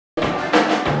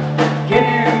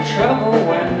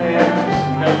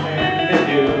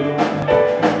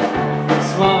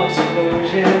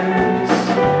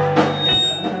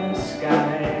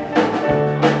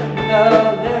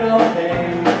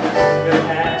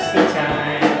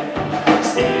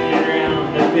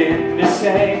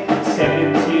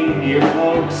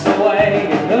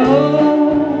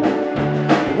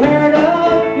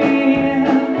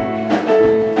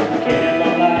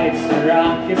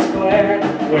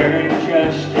wearing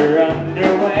just your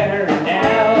underwear and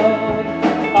down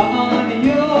on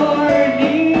your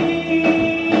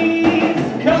knees.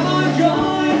 Come on,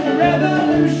 join the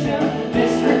revolution,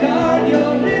 disregard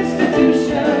your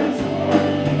institutions.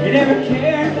 You never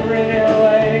cared for it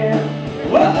anyway.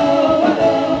 Whoa,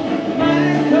 whoa,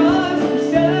 minor cause for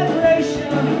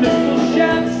celebration, pistol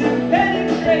shots and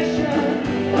penetration.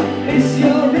 It's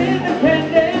your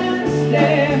Independence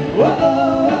Day. Whoa,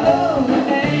 whoa,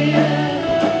 hey.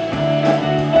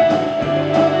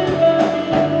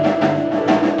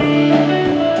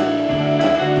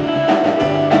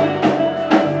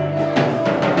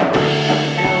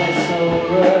 Now it's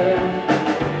over,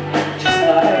 just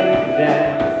like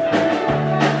that.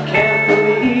 Can't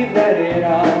believe that it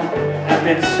all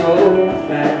happened so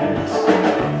fast.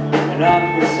 And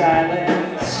awkward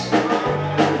silence,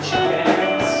 but you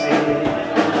can't see it.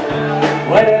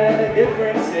 What a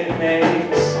difference it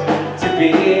makes to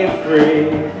be free.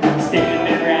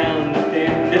 Standing around at the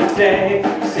end of the day,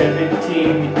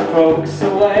 17 folks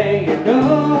away, you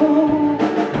know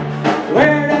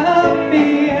where to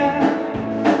be.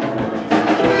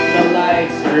 The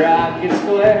lights, rockets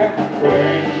glare,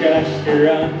 wearing just your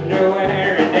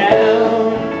underwear.